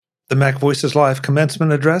The Mac Voices Live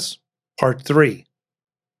Commencement Address, Part 3.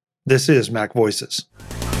 This is Mac Voices.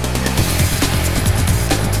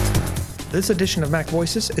 This edition of Mac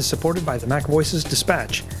Voices is supported by the Mac Voices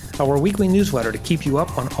Dispatch, our weekly newsletter to keep you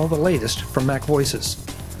up on all the latest from Mac Voices.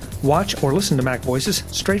 Watch or listen to Mac Voices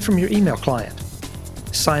straight from your email client.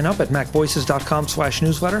 Sign up at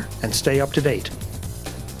macvoices.com/newsletter and stay up to date.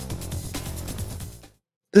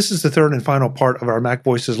 This is the third and final part of our Mac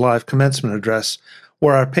Voices Live Commencement Address,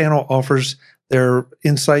 where our panel offers their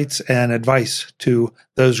insights and advice to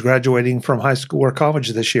those graduating from high school or college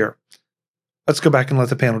this year. Let's go back and let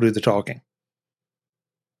the panel do the talking.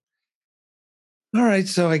 All right,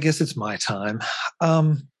 so I guess it's my time.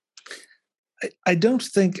 I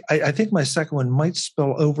think my second one might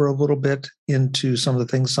spill over a little bit into some of the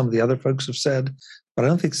things some of the other folks have said, but I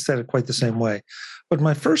don't think it's said it quite the same way. But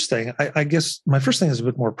my first thing, I guess my first thing is a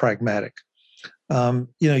bit more pragmatic.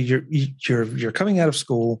 You're coming out of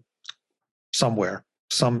school somewhere,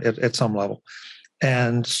 at some level,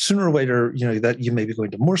 and sooner or later, that you may be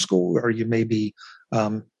going to more school, or you may be,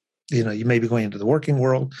 you may be going into the working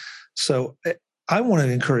world. So I want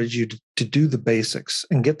to encourage you to do the basics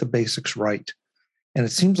and get the basics right. And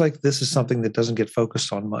it seems like this is something that doesn't get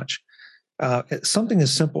focused on much. Something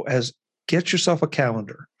as simple as get yourself a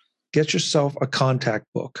calendar, get yourself a contact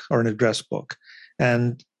book or an address book,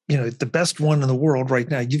 and the best one in the world right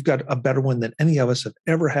now, you've got a better one than any of us have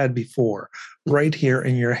ever had before, right here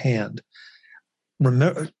in your hand.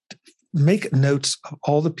 Remember, make notes of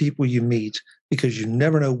all the people you meet, because you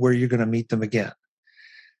never know where you're going to meet them again.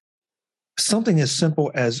 Something as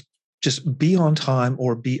simple as just be on time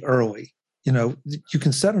or be early. You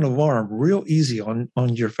can set an alarm real easy on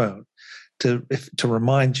your phone to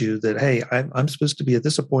remind you that, hey, I'm supposed to be at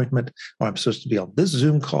this appointment, or I'm supposed to be on this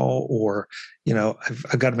Zoom call, or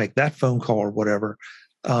I've got to make that phone call or whatever.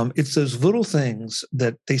 It's those little things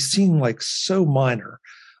that they seem like so minor,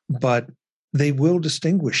 but they will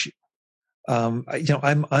distinguish you. I'm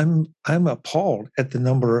appalled at the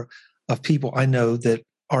number of people I know that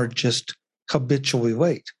are just habitually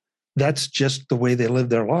late. That's just the way they live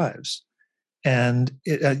their lives, and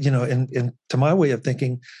and to my way of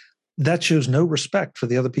thinking, that shows no respect for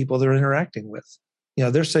the other people they're interacting with.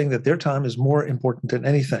 They're saying that their time is more important than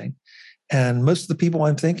anything. And most of the people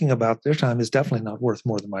I'm thinking about, their time is definitely not worth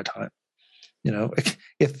more than my time. If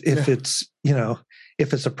it's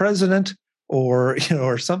a president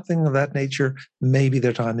or something of that nature, maybe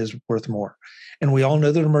their time is worth more. And we all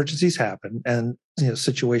know that emergencies happen and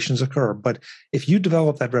situations occur. But if you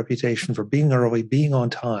develop that reputation for being early, being on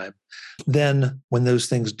time, then when those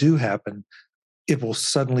things do happen, it will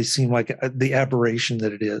suddenly seem like the aberration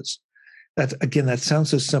that it is. That sounds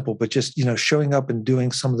so simple, but just, showing up and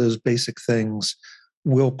doing some of those basic things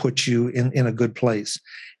will put you in a good place.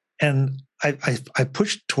 And I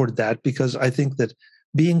push toward that because I think that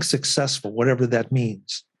being successful, whatever that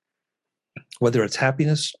means, whether it's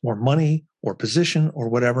happiness or money or position or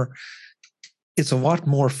whatever, it's a lot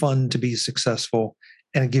more fun to be successful,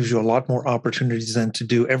 and it gives you a lot more opportunities then to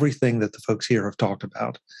do everything that the folks here have talked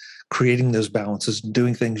about. Creating those balances,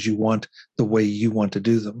 doing things you want the way you want to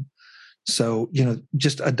do them. So,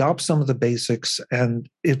 just adopt some of the basics and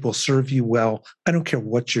it will serve you well. I don't care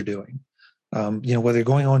what you're doing. Whether you're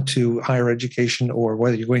going on to higher education or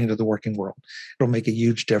whether you're going into the working world, it'll make a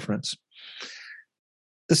huge difference.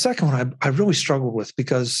 The second one I really struggled with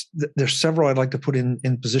because there's several I'd like to put in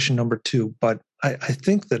position number 2, but I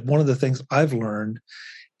think that one of the things I've learned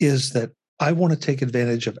is that I want to take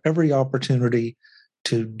advantage of every opportunity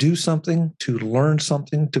to do something, to learn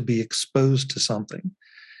something, to be exposed to something.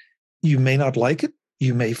 You may not like it.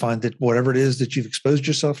 You may find that whatever it is that you've exposed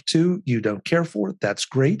yourself to, you don't care for it. That's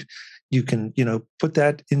great. You can, put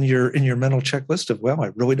that in your mental checklist of, well, I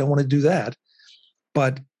really don't want to do that.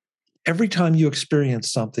 But every time you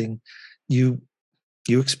experience something, you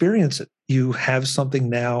experience it. You have something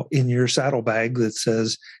now in your saddlebag that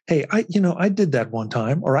says, hey, I did that one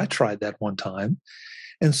time, or I tried that one time.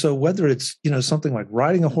 And so whether it's, something like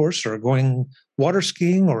riding a horse or going water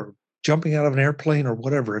skiing or jumping out of an airplane or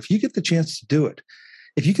whatever, if you get the chance to do it,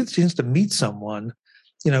 if you get the chance to meet someone,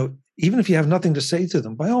 even if you have nothing to say to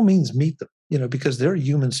them, by all means meet them, because they're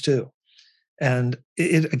humans too. And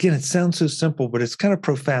it sounds so simple, but it's kind of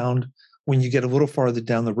profound when you get a little farther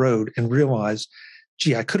down the road and realize,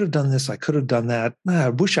 gee, I could have done this, I could have done that. I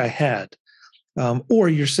wish I had. Or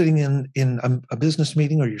you're sitting in a business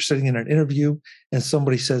meeting, or you're sitting in an interview and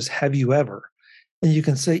somebody says, have you ever? And you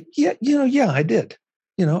can say, yeah, I did.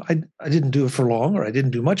 I didn't do it for long, or I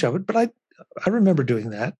didn't do much of it, but I remember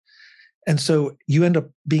doing that. And so you end up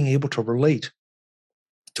being able to relate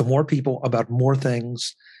to more people about more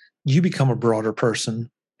things. You become a broader person,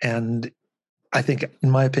 And I think, in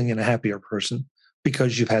my opinion, a happier person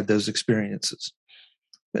because you've had those experiences.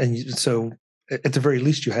 And so at the very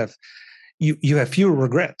least, you have fewer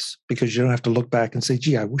regrets because you don't have to look back and say,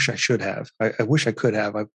 gee, I wish I should have. I wish I could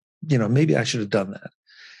have. Maybe I should have done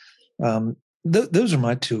that. Those are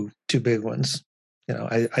my two big ones.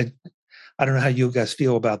 I don't know how you guys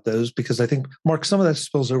feel about those, because I think, Mark, some of that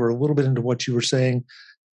spills over a little bit into what you were saying.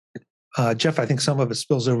 Jeff, I think some of it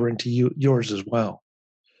spills over into yours as well.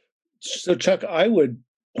 So, Chuck, I would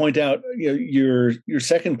point out, your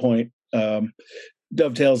second point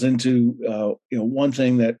dovetails into one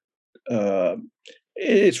thing that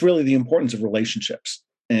it's really the importance of relationships.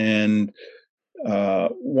 And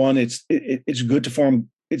one, it's good to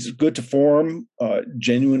form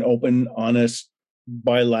genuine, open, honest,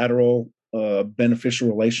 bilateral, beneficial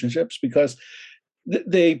relationships, because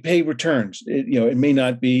they pay returns. It may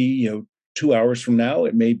not be 2 hours from now.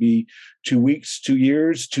 It may be 2 weeks, 2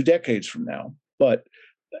 years, 2 decades from now. But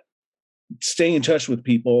staying in touch with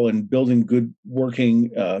people and building good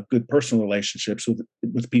working, good personal relationships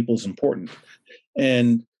with people is important.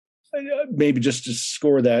 And maybe just to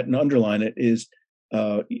score that and underline it is,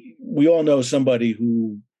 we all know somebody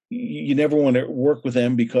who you never want to work with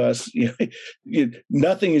them, because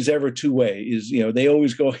nothing is ever two-way. They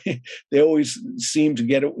always go, they always seem to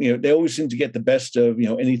get it. They always seem to get the best of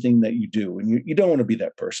anything that you do, and you don't want to be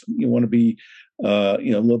that person. You want to be a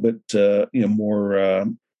little bit more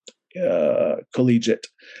collegiate.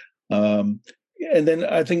 And then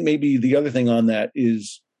I think maybe the other thing on that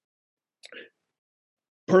is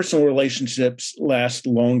personal relationships last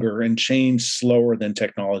longer and change slower than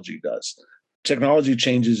technology does. Technology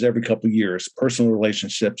changes every couple of years. Personal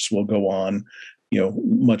relationships will go on,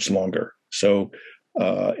 much longer. So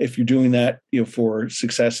if you're doing that, for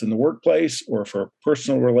success in the workplace or for a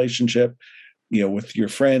personal relationship, with your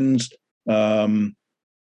friends,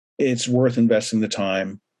 it's worth investing the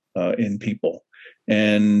time in people.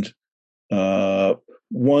 And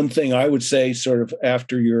one thing I would say, sort of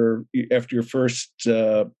after your first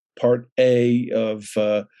part A of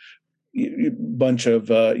bunch of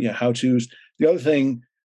how-tos. The other thing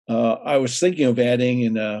I was thinking of adding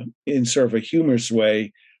in sort of a humorous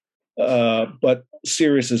way, but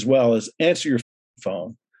serious as well, is answer your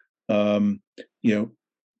phone.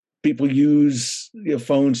 People use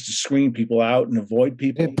phones to screen people out and avoid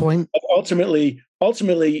people. Good point. Ultimately,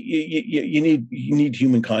 you need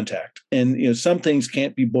human contact, and some things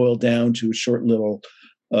can't be boiled down to a short little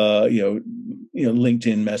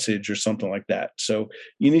LinkedIn message or something like that. So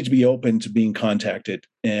you need to be open to being contacted,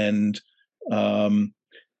 and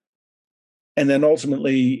then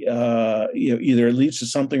ultimately, either it leads to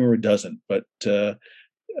something or it doesn't. But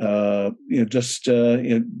just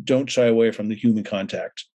don't shy away from the human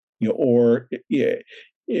contact.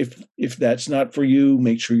 If that's not for you,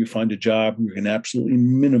 make sure you find a job where you can absolutely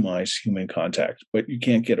minimize human contact, but you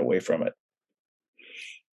can't get away from it.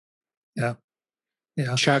 Yeah.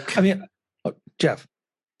 Chuck, Jeff,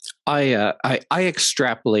 I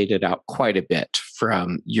extrapolated out quite a bit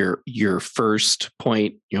from your first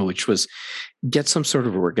point, which was get some sort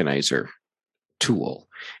of organizer tool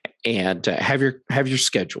and have your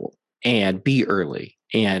schedule and be early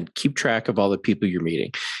and keep track of all the people you're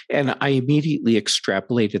meeting. And I immediately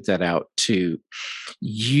extrapolated that out to,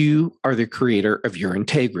 you are the creator of your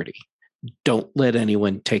integrity. Don't let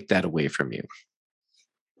anyone take that away from you.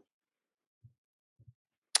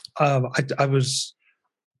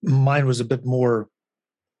 Mine was a bit more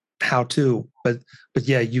how to, but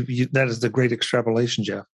yeah, you that is the great extrapolation,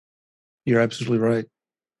 Jeff. You're absolutely right.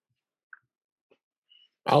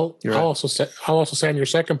 I'll also say on your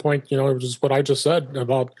second point, which is what I just said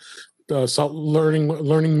about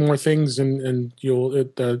learning more things, and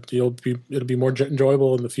it'll be more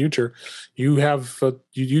enjoyable in the future. You have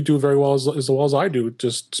you do very well as well as I do.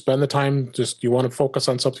 Just spend the time. Just you want to focus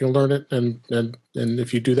on something and learn it, and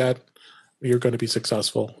if you do that, you're going to be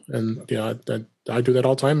successful. And I do that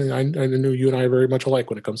all the time, and I know you and I are very much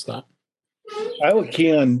alike when it comes to that. I would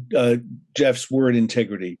key on Jeff's word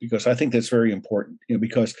integrity, because I think that's very important.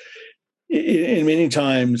 Because in many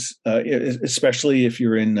times, especially if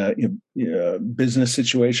you're in business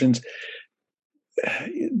situations,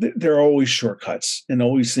 there are always shortcuts and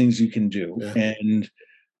always things you can do. Yeah. And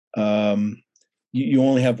you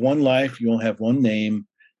only have one life. You only have one name.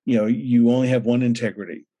 You only have one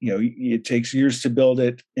integrity. It takes years to build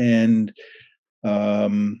it, and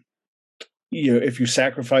if you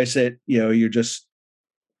sacrifice it, you're just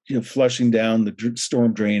flushing down the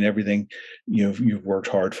storm drain everything you've worked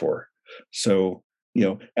hard for. So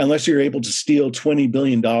unless you're able to steal $20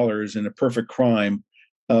 billion in a perfect crime,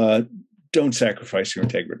 don't sacrifice your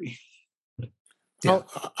integrity. Yeah.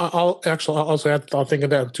 I'll also add, I'll think of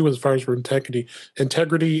that too as far as for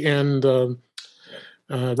integrity and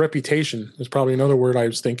reputation is probably another word I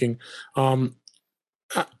was thinking.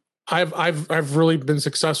 I've really been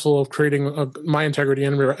successful of creating my integrity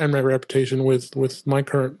and my reputation with my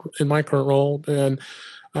current role, and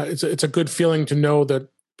it's a good feeling to know that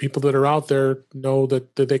people that are out there know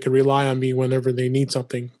that they can rely on me whenever they need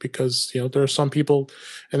something, because there are some people,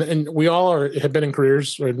 and we all have been in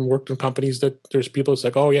careers and worked in companies that there's people that's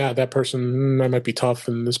like, oh yeah, that person, that might be tough,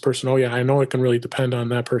 and this person, oh yeah, I know I can really depend on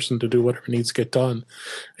that person to do whatever needs to get done.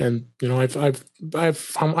 And I've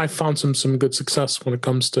found some good success when it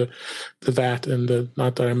comes to that, and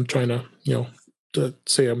not that I'm trying to to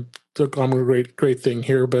say I'm a great thing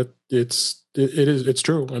here, but it's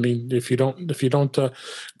true. I mean, if you don't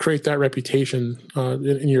create that reputation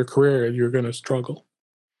in your career, you're going to struggle.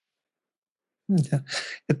 Yeah.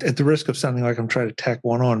 At the risk of sounding like I'm trying to tack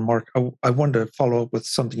one on, Mark, I wanted to follow up with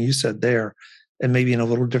something you said there, and maybe in a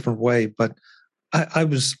little different way. But I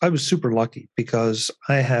was super lucky because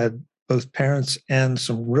I had both parents and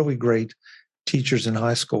some really great teachers in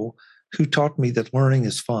high school who taught me that learning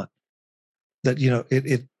is fun. That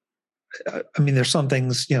I mean, there's some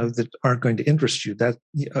things that aren't going to interest you. That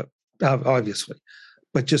obviously,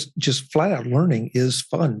 but just flat out learning is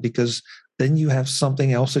fun, because then you have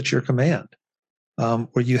something else at your command,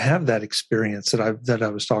 or you have that experience that I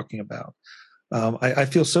was talking about. I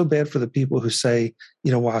feel so bad for the people who say,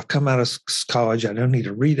 well, I've come out of college, I don't need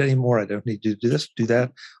to read anymore, I don't need to do this, do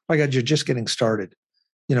that. My God, you're just getting started.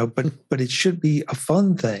 But it should be a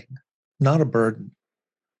fun thing, not a burden.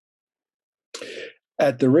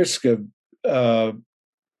 At the risk of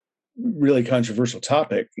really controversial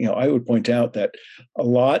topic, I would point out that a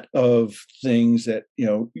lot of things that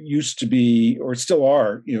used to be, or still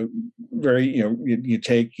are, very you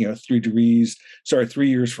take 3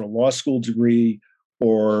 years for a law school degree,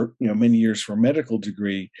 or many years for a medical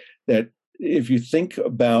degree. That if you think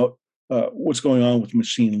about what's going on with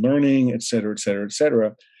machine learning, et cetera, et cetera, et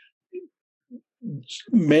cetera,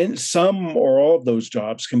 some or all of those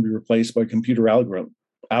jobs can be replaced by computer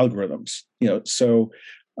algorithms. So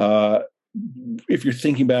if you're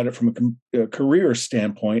thinking about it from a career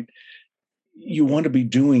standpoint, you want to be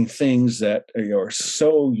doing things that are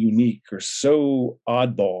so unique or so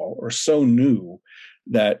oddball or so new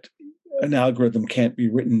that an algorithm can't be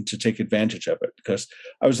written to take advantage of it. Because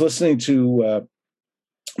I was listening to a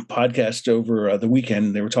podcast over the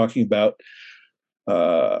weekend. They were talking about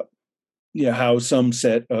how some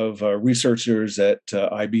set of researchers at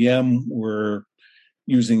IBM were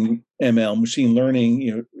using ML, machine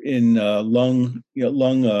learning, in lung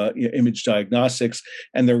image diagnostics,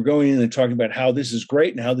 and they were going in and talking about how this is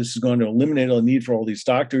great and how this is going to eliminate the need for all these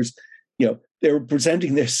doctors. They were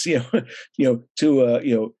presenting this, to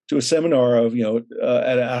a seminar of,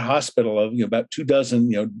 at a hospital of, about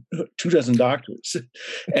 24 doctors,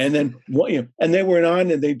 and then and they went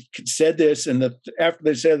on and they said this, and after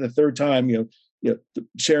they said it the third time, the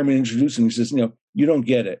chairman introduced him. He says, you don't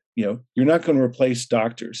get it. You're not going to replace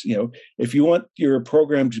doctors. If you want your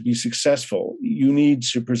program to be successful, you need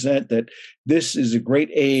to present that this is a great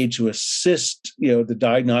aid to assist, the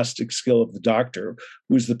diagnostic skill of the doctor,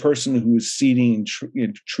 who's the person who is seating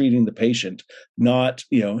and treating the patient, not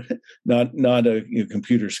not a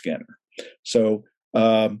computer scanner. So,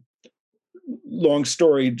 long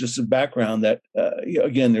story, just a background that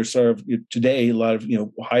again, there's sort of today a lot of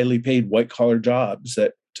highly paid white collar jobs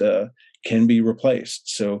that can be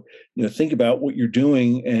replaced. So think about what you're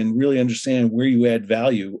doing and really understand where you add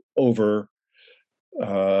value over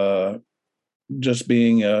just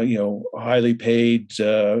being a highly paid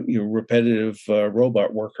repetitive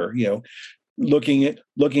robot worker. Looking at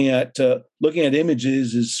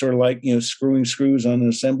images is sort of like screwing screws on an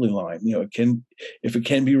assembly line. If it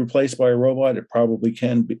can be replaced by a robot, it probably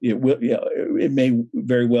can. It will. It may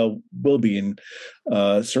very well will be in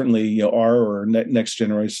certainly our or next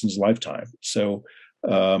generation's lifetime. So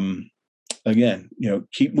again,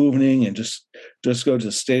 keep moving and just go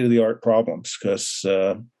to state of the art problems, because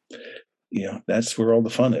that's where all the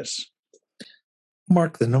fun is.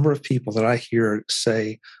 Mark, the number of people that I hear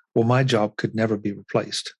say, well, my job could never be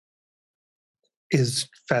replaced, is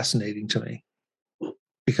fascinating to me,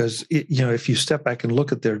 because if you step back and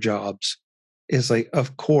look at their jobs, it's like,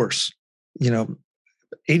 of course, 80%,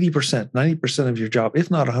 90% of your job,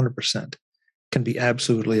 if not 100%, can be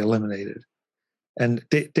absolutely eliminated. And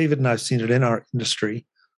David and I've seen it in our industry,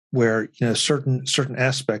 where certain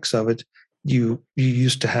aspects of it, you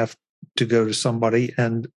used to have to go to somebody,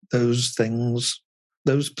 and those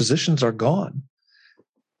positions are gone.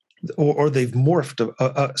 Or they've morphed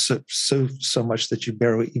so much that you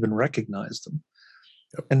barely even recognize them.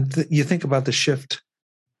 And you think about the shift.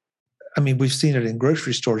 I mean, we've seen it in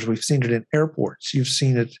grocery stores. We've seen it in airports. You've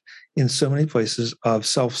seen it in so many places of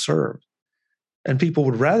self-serve. And people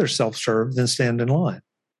would rather self-serve than stand in line.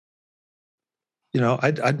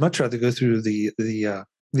 I'd much rather go through the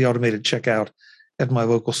automated checkout at my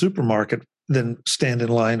local supermarket than stand in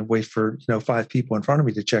line and wait for 5 people in front of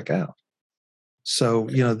me to check out. So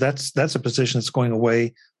that's a position that's going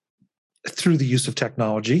away through the use of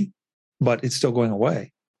technology, but it's still going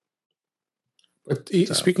away. But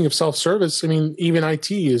speaking of self-service, I mean, even IT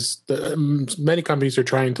many companies are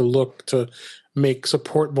trying to look to make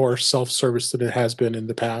support more self-service than it has been in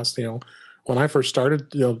the past. When I first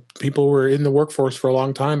started, people were in the workforce for a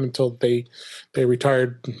long time until they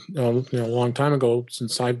retired, a long time ago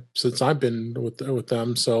since I've been with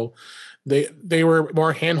them. So they were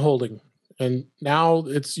more hand-holding, and now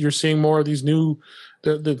you're seeing more of these new.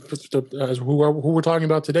 Who we're talking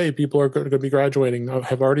about today, people are going to be graduating,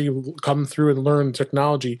 have already come through and learned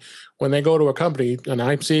technology. When they go to a company, and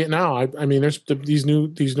I see it now, I mean, there's these new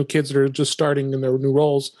kids that are just starting in their new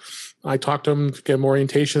roles. I talk to them to get more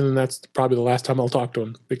orientation, and that's probably the last time I'll talk to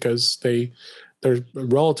them, because they're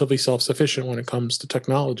relatively self-sufficient when it comes to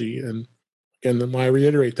technology. And again, I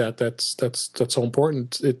reiterate that's so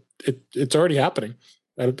important. It's already happening.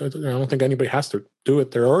 I don't think anybody has to do it;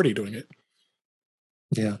 they're already doing it.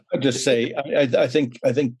 Yeah, I'd just say I think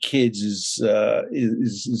kids is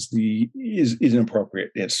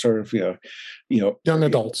inappropriate. It's sort of young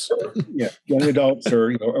adults, young adults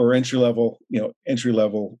or entry level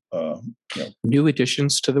new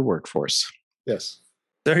additions to the workforce. Yes,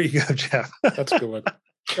 there you go, Jeff. That's a good one.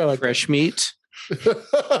 Like fresh meat.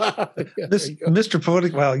 Mr.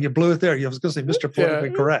 Politic, well, you blew it there. I was going to say Mr. Politically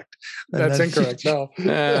correct. That's incorrect. No.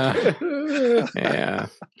 Yeah.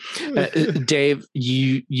 Dave,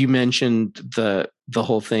 you mentioned the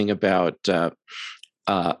whole thing about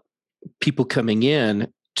people coming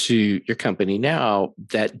in to your company now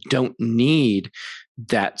that don't need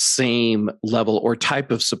that same level or type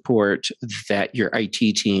of support that your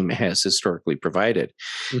IT team has historically provided.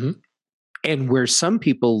 Mm-hmm. And where some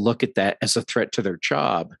people look at that as a threat to their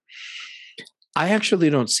job, I actually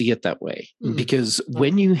don't see it that way, because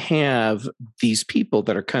when you have these people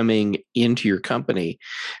that are coming into your company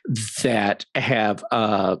that have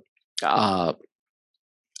a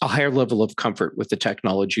higher level of comfort with the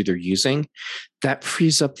technology they're using, that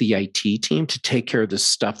frees up the IT team to take care of the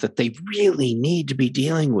stuff that they really need to be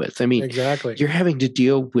dealing with. I mean, exactly. You're having to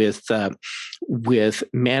deal with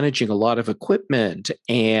managing a lot of equipment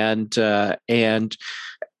and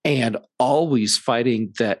always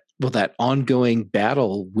fighting that ongoing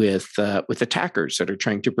battle with attackers that are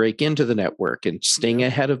trying to break into the network and staying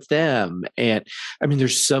ahead of them. And I mean,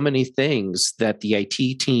 there's so many things that the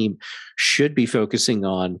IT team should be focusing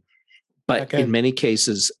on, but in many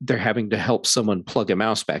cases, they're having to help someone plug a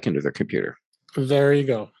mouse back into their computer. There you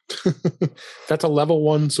go. That's a level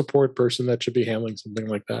 1 support person that should be handling something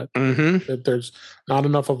like that. Mm-hmm. There's not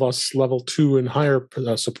enough of us level 2 and higher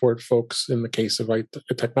support folks in the case of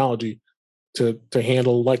technology to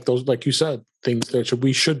handle like you said, things that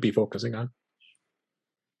we should be focusing on.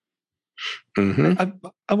 Mm-hmm.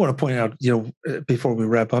 I want to point out, before we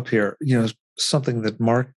wrap up here, something that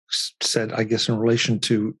Mark said, I guess, in relation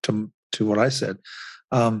to what I said.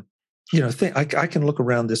 I can look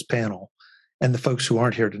around this panel and the folks who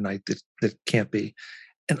aren't here tonight that can't be,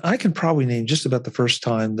 and I can probably name just about the first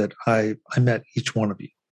time that I met each one of you.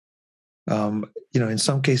 In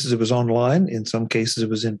some cases it was online, in some cases it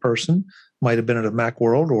was in person, might have been at a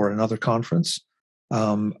Macworld or another conference.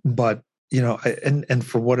 But and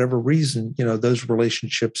for whatever reason, those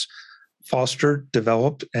relationships fostered,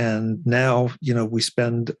 developed, and now, we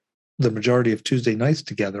spend the majority of Tuesday nights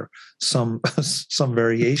together, some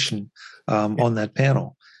variation on that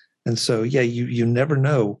panel. And so, you never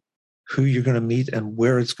know who you're going to meet and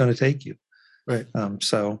where it's going to take you. Right.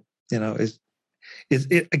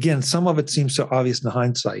 It again, some of it seems so obvious in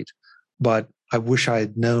hindsight, but I wish I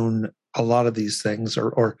had known a lot of these things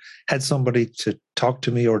or had somebody to talk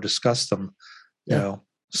to me or discuss them,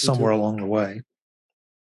 somewhere along the way.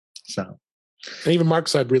 So, and even Mark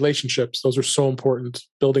said relationships; those are so important.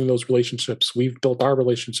 Building those relationships. We've built our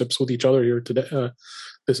relationships with each other here today,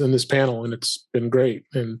 this panel, and it's been great.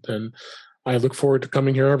 And I look forward to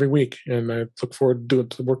coming here every week, and I look forward to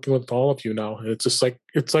working with all of you now. It's just like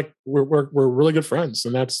we're really good friends,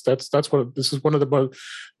 and that's what this is.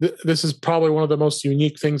 This is probably one of the most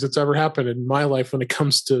unique things that's ever happened in my life when it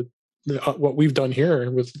comes to what we've done here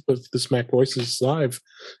with this Mac Voices Live,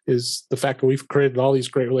 is the fact that we've created all these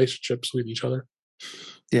great relationships with each other.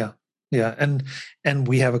 Yeah, and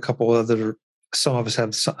we have a couple other some of us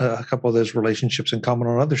have a couple of those relationships in common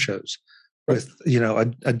on other shows with,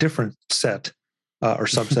 a different set or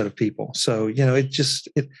subset of people. So,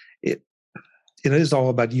 it is all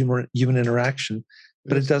about human interaction,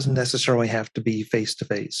 but it doesn't necessarily have to be face to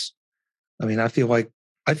face. I mean, I feel like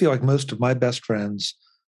most of my best friends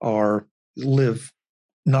live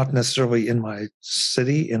not necessarily in my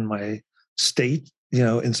city, in my state,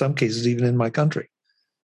 in some cases even in my country.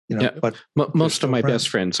 But most of my best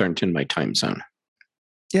friends aren't in my time zone.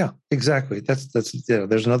 Yeah, exactly. That's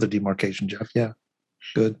there's another demarcation, Jeff. Yeah,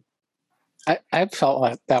 good. I've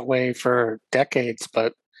felt that way for decades,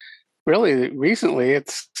 but really recently,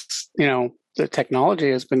 it's the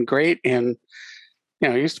technology has been great. And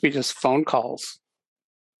it used to be just phone calls,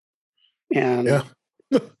 and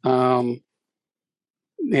the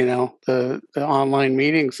online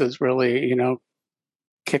meetings has really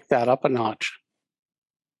kicked that up a notch.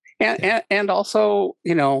 And also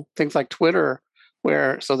things like Twitter,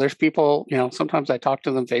 where there's people sometimes I talk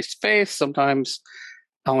to them face to face, sometimes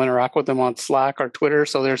I'll interact with them on Slack or Twitter.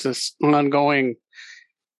 So there's this ongoing,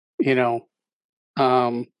 because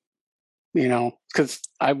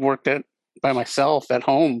I've worked by myself at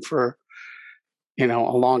home for, a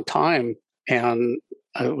long time, and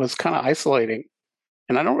it was kind of isolating.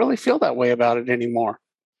 And I don't really feel that way about it anymore,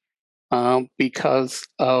 because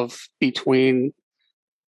of between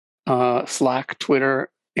Slack,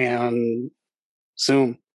 Twitter, and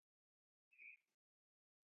Zoom.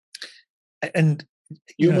 And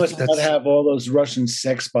you must not have all those Russian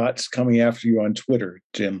sex bots coming after you on Twitter,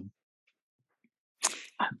 Jim.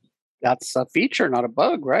 That's a feature, not a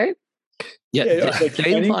bug, right? Yeah,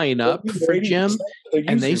 they line up for Jim,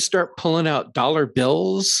 and they start pulling out dollar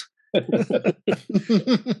bills. But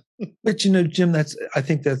Jim, I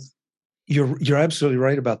think that's you're absolutely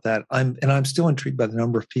right about that. I'm still intrigued by the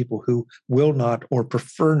number of people who will not or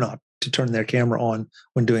prefer not to turn their camera on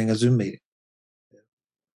when doing a Zoom meeting.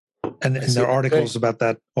 And there are articles about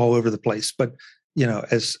that all over the place. But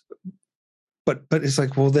but it's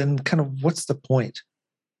like, well, then kind of what's the point?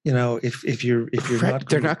 If you're not,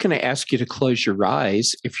 they're not going to ask you to close your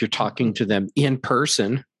eyes if you're talking to them in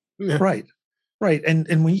person. Right. And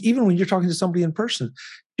even when you're talking to somebody in person,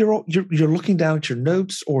 you're looking down at your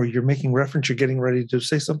notes, or you're making reference, you're getting ready to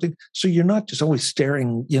say something. So you're not just always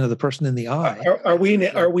staring, the person in the eye. Are we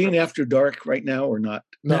in After Dark right now or not?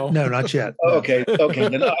 No, not yet. No. Okay.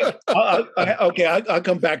 Then I'll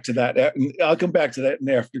come back to that. I'll come back to that in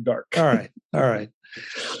After Dark. All right.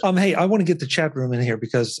 Hey, I want to get the chat room in here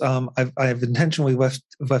because I've intentionally left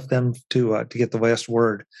them to get the last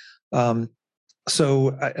word. So,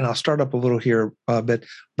 and I'll start up a little here, but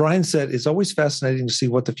Brian said, it's always fascinating to see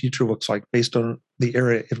what the future looks like based on the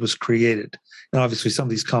era it was created. And obviously some of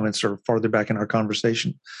these comments are farther back in our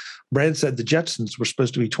conversation. Brad said the Jetsons were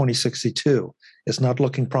supposed to be 2062. It's not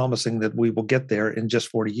looking promising that we will get there in just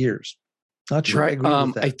 40 years. Not sure. Right.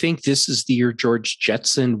 I think this is the year George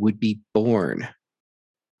Jetson would be born.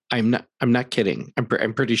 I'm not kidding.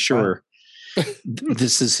 I'm pretty sure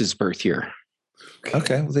this is his birth year.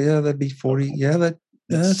 Okay. Well, yeah, that'd be 40. Yeah,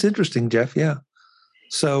 that's interesting, Jeff. Yeah.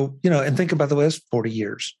 So, and think about the last 40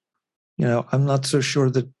 years. I'm not so sure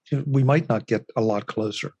that we might not get a lot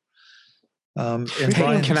closer. And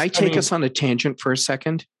Brian, can I take us on a tangent for a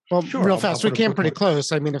second? Well, sure, real fast. We came pretty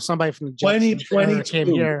close. I mean, if somebody from the 2022 came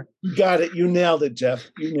here, you got it. You nailed it,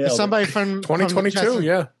 Jeff. You nailed somebody it. From 2022,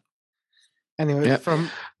 yeah. Anyway, from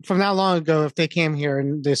that long ago, if they came here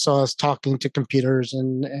and they saw us talking to computers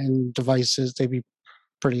and devices, they'd be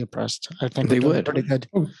pretty impressed. I think they would. Pretty good.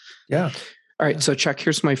 Yeah. All right. So Chuck,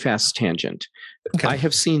 here's my fast tangent. Okay. I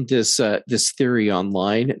have seen this theory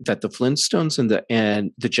online that the Flintstones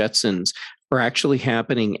and the Jetsons are actually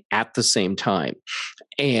happening at the same time,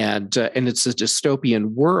 and it's a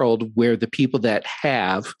dystopian world where the people that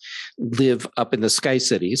live up in the sky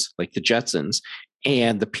cities like the Jetsons,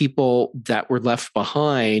 and the people that were left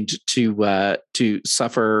behind to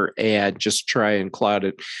suffer and just try and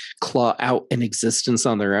claw out an existence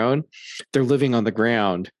on their own, they're living on the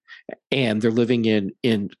ground, and they're living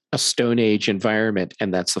in a Stone Age environment,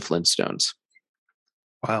 and that's the Flintstones.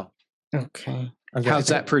 Wow. Okay. How's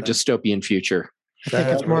that for a dystopian future? I think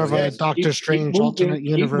it's more of a Doctor Strange alternate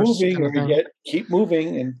universe. Keep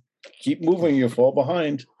moving, you fall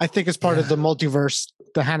behind. I think it's part of the multiverse,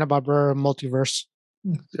 the Hanna-Barbera multiverse.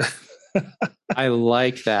 I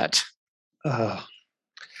like that.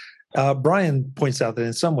 Brian points out that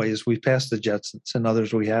in some ways we've passed the Jetsons, and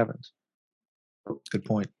others we haven't. Good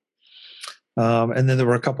point. And then there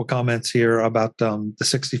were a couple comments here about the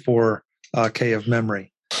 64K of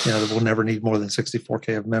memory. That we'll never need more than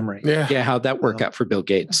 64K of memory. Yeah. How'd that work out for Bill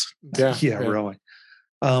Gates? Yeah, really.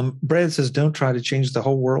 Brad says, don't try to change the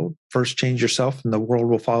whole world. First, change yourself, and the world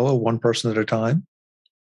will follow one person at a time.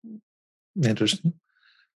 Interesting.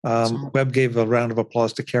 Webb gave a round of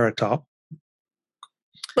applause to Carrot Top.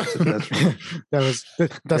 That's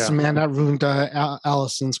the man that ruined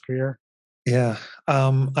Allison's career. Yeah.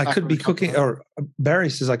 I could be cooking, or Barry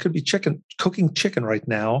says, I could be cooking chicken right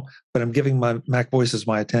now, but I'm giving my Mac Voices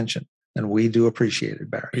my attention. And we do appreciate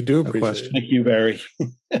it, Barry. We do appreciate it. Thank you, Barry.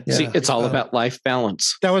 See, it's all about life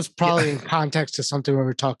balance. That was probably in context to something we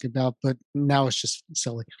were talking about, but now it's just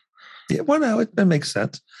silly. Yeah, well, no, it makes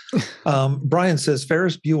sense. Brian says,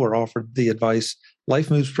 Ferris Bueller offered the advice,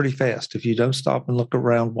 life moves pretty fast. If you don't stop and look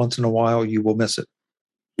around once in a while, you will miss it.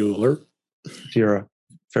 Bueller. If you're a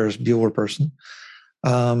Ferris Bueller person.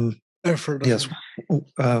 Yes.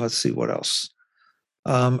 Let's see what else.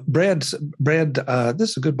 Brad, this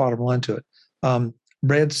is a good bottom line to it.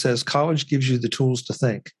 Brad says, college gives you the tools to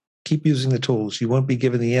think. Keep using the tools. You won't be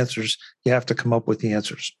given the answers. You have to come up with the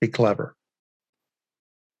answers. Be clever.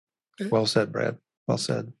 Well said, Brad. Well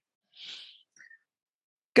said.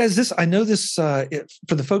 Guys, I know this, for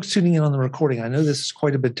the folks tuning in on the recording, I know this is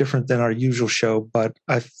quite a bit different than our usual show, but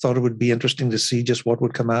I thought it would be interesting to see just what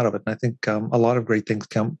would come out of it. And I think a lot of great things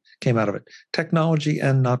came out of it. Technology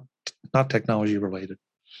and not technology related.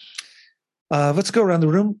 Let's go around the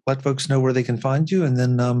room, let folks know where they can find you, and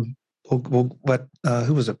then we'll let,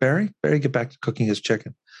 who was it, Barry? Barry get back to cooking his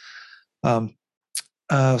chicken.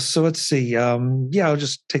 So let's see. I'll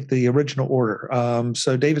just take the original order.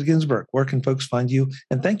 So David Ginsburg, where can folks find you?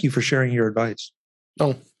 And thank you for sharing your advice.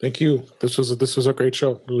 Oh, thank you. This was a great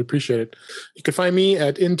show. Really appreciate it. You can find me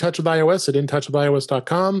at In Touch with iOS at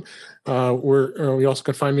intouchwithios.com. We also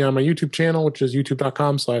can find me on my YouTube channel, which is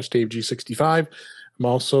youtube.com/DaveG65. I'm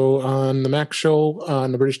also on the Mac Show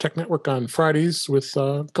on the British Tech Network on Fridays with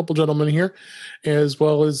a couple gentlemen here, as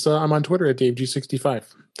well as I'm on Twitter at DaveG65.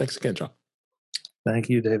 Thanks again, John. Thank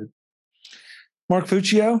you, David. Mark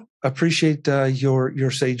Fuccio, appreciate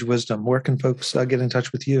your sage wisdom. Where can folks get in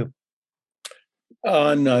touch with you?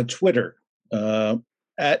 On Twitter,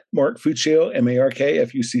 at Mark Fuccio,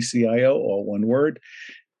 MarkFuccio, all one word.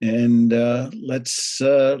 And let's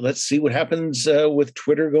see what happens with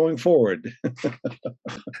Twitter going forward.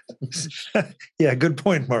 Yeah, good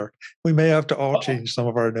point, Mark. We may have to all change some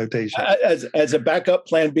of our notation. As a backup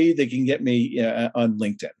plan B, they can get me on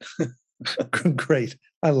LinkedIn. Great.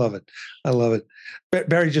 I love it.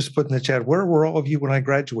 Barry just put in the chat, where were all of you when I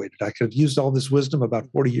graduated? I could have used all this wisdom about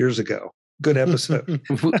 40 years ago. Good episode.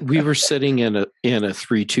 We were sitting in a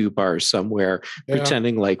 3-2 bar somewhere,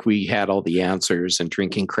 pretending like we had all the answers and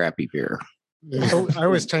drinking crappy beer. I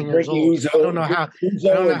was 10 years old. I don't know how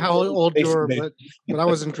old you were, but I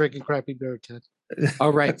wasn't drinking crappy beer, Ted.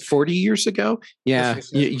 All right, 40 years ago? Yeah,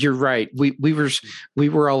 you're right. We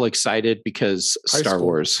were all excited because Star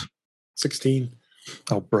Wars. 16.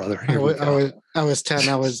 Oh, brother! I was 10.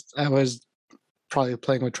 I was probably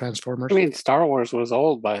playing with Transformers. I mean, Star Wars was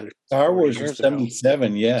old by Star Wars was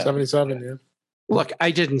 77. Yeah, 77. Yeah. Look,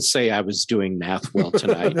 I didn't say I was doing math well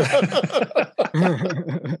tonight.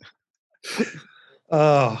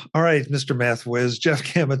 All right, Mr. Math Whiz, Jeff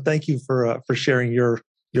Gamet, thank you for sharing your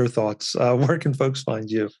thoughts. Where can folks find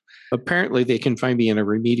you? Apparently, they can find me in a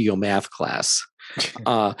remedial math class.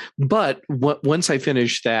 But once I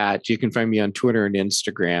finish that, you can find me on Twitter and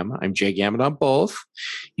Instagram. I'm Jay Gamet on both.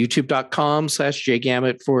 YouTube.com/Jay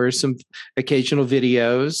Gamet for some occasional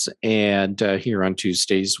videos, and here on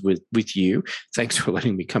Tuesdays with you. Thanks for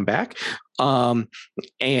letting me come back. And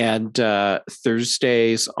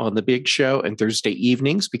Thursdays on the Big Show, and Thursday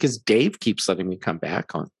evenings because Dave keeps letting me come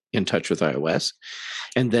back on In Touch with iOS.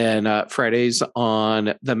 And then Fridays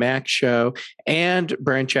on the Mac Show. And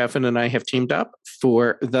Brian Chaffin and I have teamed up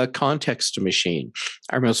for The Context Machine.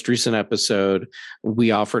 Our most recent episode,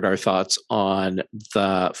 we offered our thoughts on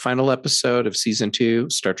the final episode of Season 2,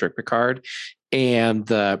 Star Trek Picard, and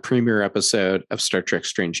the premiere episode of Star Trek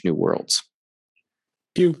Strange New Worlds.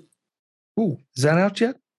 Is that out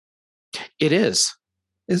yet? It is.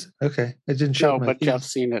 Okay. It didn't show. No, but Jeff's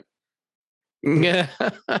seen it. Yeah.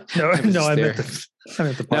 No, I meant the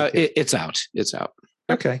podcast. No, it's out. It's out.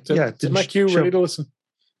 Okay. It's in my queue, ready to listen.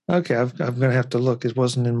 Okay. I'm going to have to look. It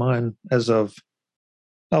wasn't in mine as of.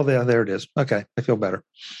 Oh, there it is. Okay. I feel better.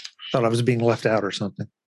 Thought I was being left out or something.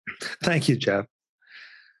 Thank you, Jeff.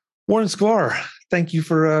 Warren Sklar, thank you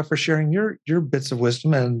for sharing your bits of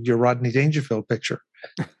wisdom and your Rodney Dangerfield picture.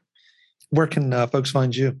 Where can folks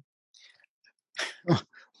find you?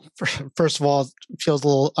 First of all, it feels a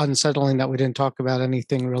little unsettling that we didn't talk about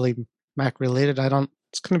anything really Mac related.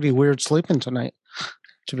 It's going to be weird sleeping tonight,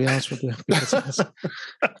 to be honest with you.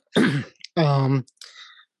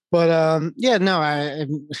 But yeah, no,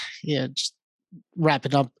 just wrap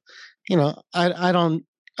it up.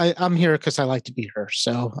 I'm here because I like to be here.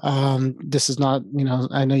 So this is not,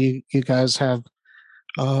 I know you guys have,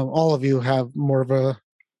 all of you have more of a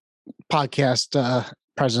podcast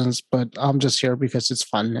presence, but I'm just here because it's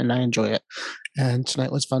fun and I enjoy it. And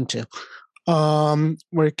tonight was fun too.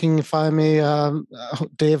 Where can you find me?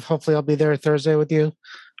 Dave, hopefully I'll be there Thursday with you.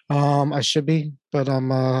 I should be, but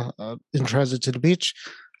I'm in transit to the beach.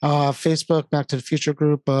 Facebook, Back to the Future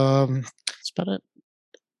group. That's about it.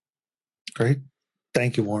 Great.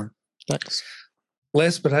 Thank you, Warren. Thanks.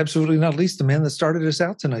 Last but absolutely not least, the man that started us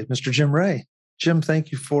out tonight, Mr. Jim Ray. Jim,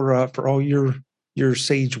 thank you for all your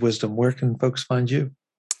sage wisdom. Where can folks find you?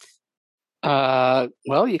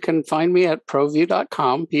 Well, you can find me at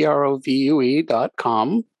provue.com,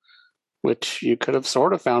 PROVUE.com, which you could have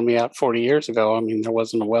sort of found me at 40 years ago. I mean, there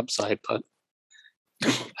wasn't a website, but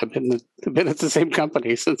I've been at the same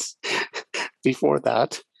company since before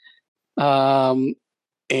that. And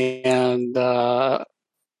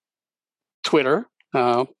Twitter,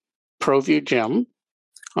 ProView Jim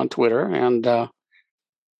on Twitter. And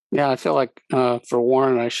yeah, I feel like for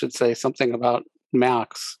Warren, I should say something about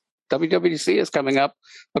Max. WWDC is coming up.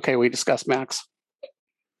 Okay, we discussed Max.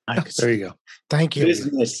 There you go. Thank you.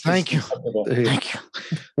 Thank you. Thank you.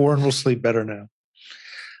 Warren will sleep better now.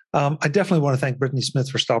 I definitely want to thank Brittany Smith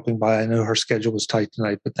for stopping by. I know her schedule was tight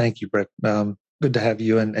tonight, but thank you, Britt. Good to have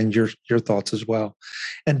you and your thoughts as well.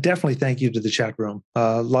 And definitely thank you to the chat room.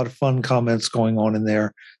 A lot of fun comments going on in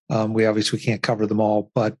there. We obviously can't cover them all,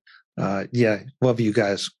 but yeah, love you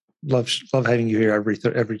guys. Love having you here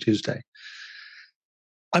every Tuesday.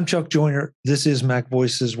 I'm Chuck Joyner. This is Mac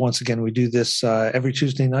Voices. Once again, we do this every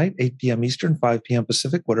Tuesday night, 8 p.m. Eastern, 5 p.m.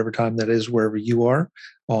 Pacific, whatever time that is, wherever you are,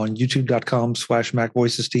 on youtube.com/Mac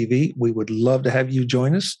Voices TV. We would love to have you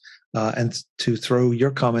join us and to throw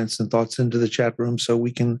your comments and thoughts into the chat room so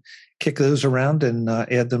we can kick those around and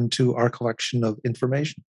add them to our collection of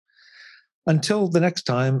information. Until the next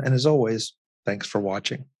time, and as always, thanks for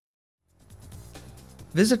watching.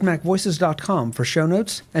 Visit MacVoices.com for show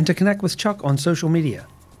notes and to connect with Chuck on social media.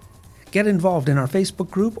 Get involved in our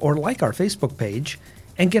Facebook group or like our Facebook page,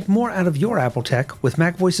 and get more out of your Apple tech with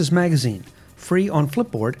Mac Voices Magazine, free on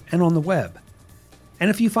Flipboard and on the web. And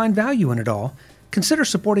if you find value in it all, consider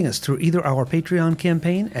supporting us through either our Patreon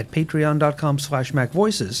campaign at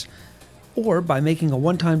patreon.com/MacVoices or by making a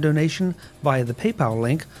one-time donation via the PayPal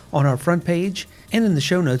link on our front page and in the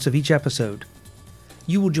show notes of each episode.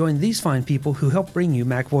 You will join these fine people who help bring you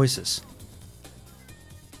Mac Voices.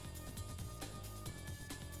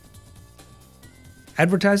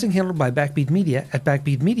 Advertising handled by Backbeat Media at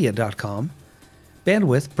backbeatmedia.com.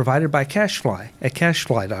 Bandwidth provided by CacheFly at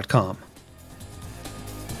cachefly.com.